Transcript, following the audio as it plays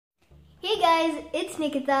Hey guys, it's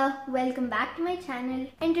Nikhita. Welcome back to my channel.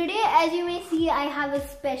 And today, as you may see, I have a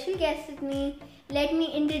special guest with me. Let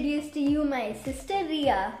me introduce to you my sister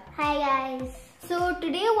Ria. Hi guys. So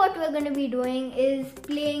today what we're going to be doing is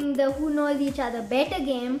playing the Who Knows Each Other Better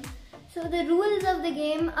game. So the rules of the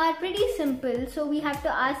game are pretty simple. So we have to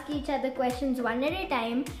ask each other questions one at a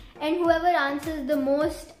time. And whoever answers the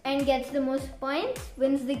most and gets the most points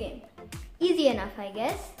wins the game. Easy enough, I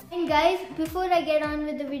guess. And guys, before I get on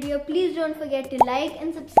with the video, please don't forget to like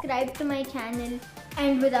and subscribe to my channel.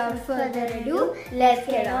 And without further ado, let's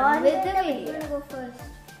get on with the video. Go first.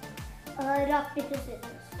 Rock, paper, scissors.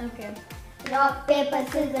 Okay. Rock, paper,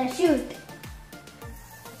 scissors, shoot.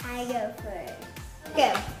 I go first.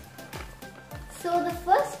 Okay. So the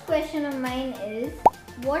first question of mine is,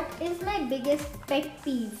 what is my biggest pet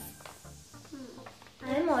peeve?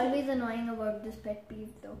 I'm always annoying about this pet peeve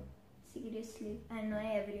though. Seriously, I annoy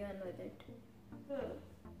everyone with it.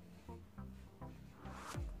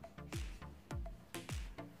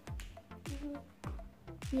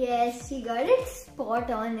 Yes, she got it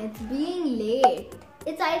spot on. It's being late.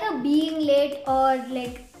 It's either being late or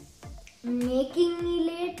like making me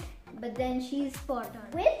late, but then she's spot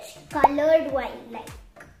on. Which color do I like?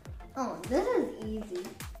 Oh, this is easy.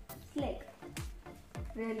 It's like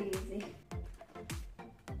really easy.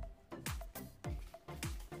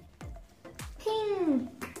 Pink.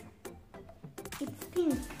 It's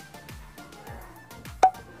pink.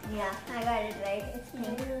 Yeah, I got it right. It's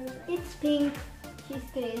pink. It's pink. She's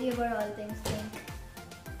crazy about all things pink.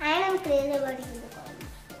 I am crazy about unicorns.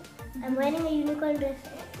 I'm wearing a unicorn dress.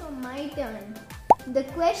 So my turn. The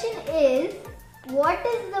question is, what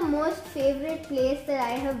is the most favorite place that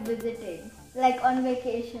I have visited? Like on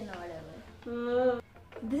vacation or whatever.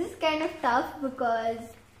 This is kind of tough because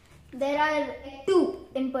there are two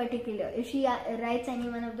in particular. If she writes any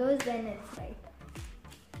one of those, then it's right.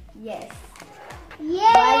 Yes. Yay!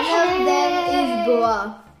 One of them is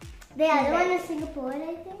Goa. The other one is Singapore,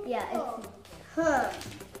 I think. Yeah, it's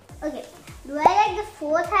Okay. Do I like the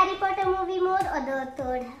fourth Harry Potter movie more or the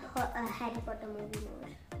third Harry Potter movie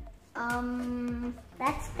more?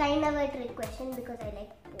 That's kind of a trick question because I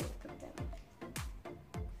like both of them.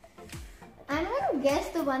 I'm gonna guess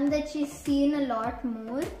the one that she's seen a lot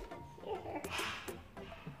more.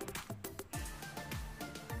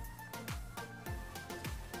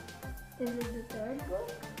 Is it the third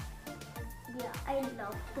book? Yeah, I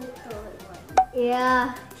love the third one.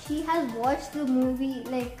 Yeah, she has watched the movie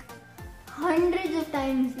like hundreds of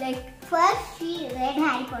times. Like first she read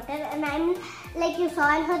Harry Potter and I'm like you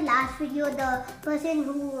saw in her last video the person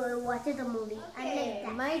who watches the movie. Okay,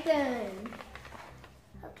 my turn.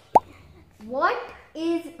 Okay. What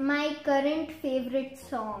is my current favorite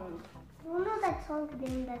song? I don't know that song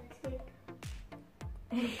name, that's it.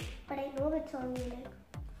 But I know which song you like.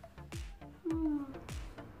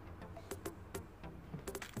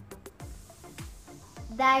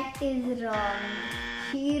 That is wrong.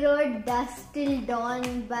 She wrote Dusk Till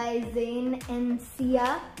Dawn by Zayn and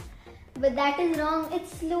Sia. But that is wrong.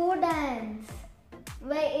 It's Slow Dance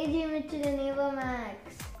by AJ Mitchell and Ava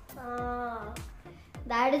Max.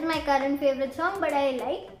 That is my current favorite song, but I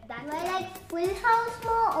like that. Do I like Full House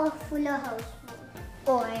more or Fuller House more?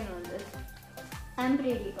 Oh, I know this. I'm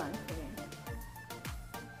pretty confident.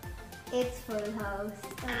 It's Full House.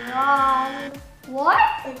 Wrong. What?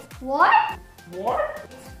 What?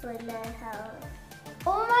 It's Fuller House.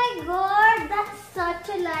 Oh my god, that's such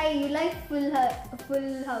a lie. You like Full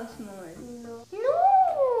House more. No.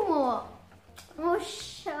 No. Oh,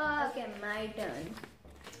 shut. Okay, my turn.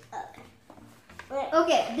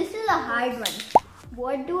 Okay, this is a hard one.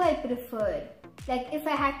 What do I prefer? Like if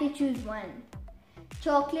I had to choose one.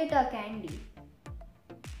 Chocolate or candy?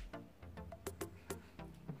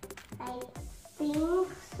 I think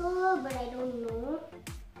so, but I don't know.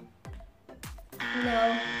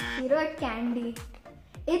 No, she wrote candy.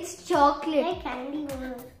 It's chocolate. I like candy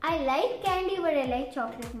more. I like candy, but I like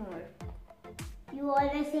chocolate more. You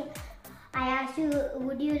always say, I asked you,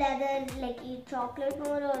 would you rather like eat chocolate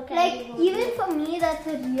more or candy Like more? even for me, that's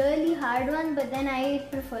a really hard one. But then I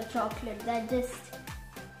prefer chocolate. That just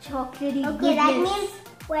chocolatey. Okay, goodness. that means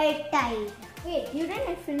we're tied. Wait, you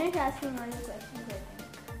didn't finish asking all your questions, I think.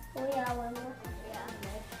 Oh yeah, one more.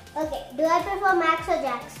 Yeah. Okay, do I prefer Max or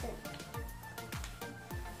Jackson?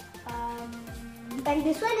 And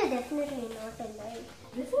this one is definitely not a lie.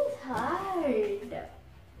 This is hard.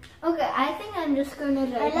 Okay, I think I'm just gonna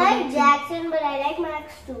write. I like Jackson, but I like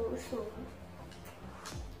Max too. So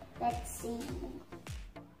let's see.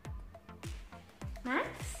 Max?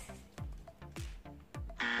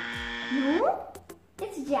 No?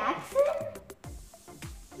 It's Jackson?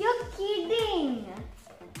 You're kidding.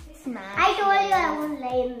 smash. I told you I won't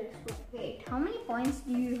lie in this one. Wait, how many points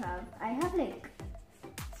do you have? I have like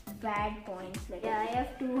bad points. Like, yeah, I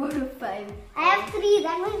have 2 out of 5. I have 3.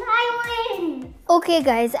 That means I win. Okay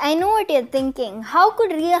guys, I know what you're thinking. How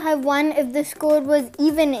could Ria have won if the score was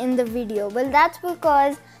even in the video? Well, that's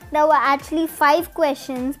because there were actually 5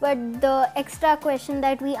 questions, but the extra question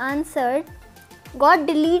that we answered got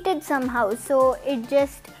deleted somehow. So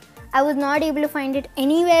I was not able to find it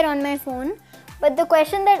anywhere on my phone. But the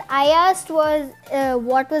question that I asked was,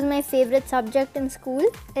 what was my favorite subject in school?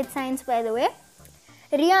 It's science, by the way.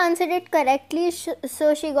 Ria answered it correctly,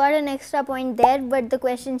 so she got an extra point there. But the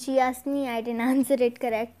question she asked me, I didn't answer it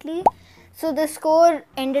correctly. So the score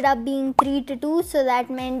ended up being 3-2. So that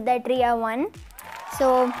meant that Ria won.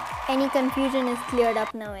 So any confusion is cleared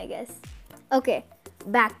up now, I guess. Okay,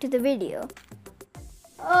 back to the video.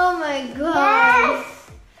 Oh my god. Yes.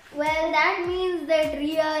 Well, that means that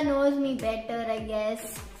Ria knows me better, I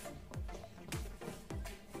guess.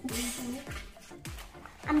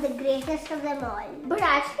 I'm the greatest of them all. But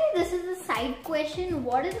actually, this is a side question.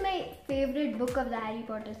 What is my favorite book of the Harry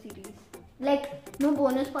Potter series? Like, no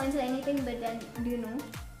bonus points or anything, but then, do you know?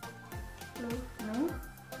 No?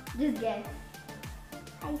 Just guess.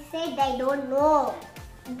 I said I don't know.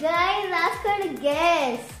 Guys, ask her to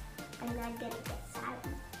guess. I'm not gonna guess.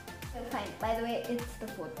 Okay, fine. By the way, it's the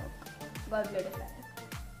 4th book. Goblet of Fire.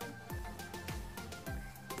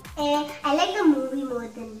 I like the movie more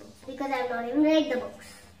than books because I've not even read the books.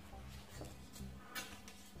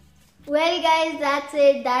 Well guys, that's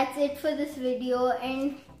it for this video,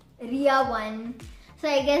 and Ria won. So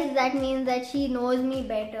I guess that means that she knows me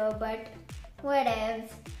better, but whatevs.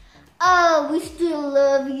 Oh, we still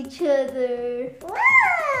love each other.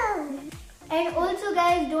 Wow! And also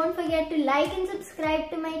guys, don't forget to like and subscribe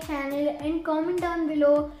to my channel and comment down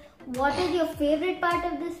below what is your favorite part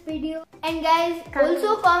of this video. And guys,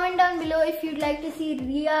 also comment down below if you'd like to see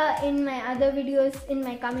Ria in my other videos, in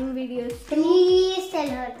my coming videos too. Please tell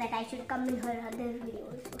her that I should come in her other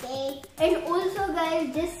videos, okay? And also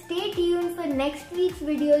guys, just stay tuned for next week's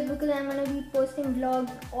videos because I'm going to be posting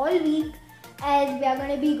vlogs all week as we are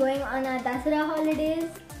going to be going on our Dussehra holidays.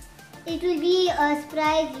 It will be a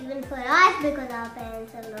surprise even for us because our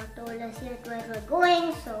parents have not told us yet where we're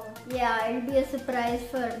going, so yeah, it'll be a surprise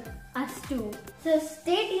for us too. So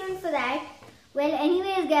stay tuned for that. Well,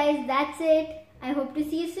 anyways guys, that's it. I hope to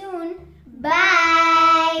see you soon.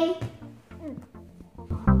 Bye!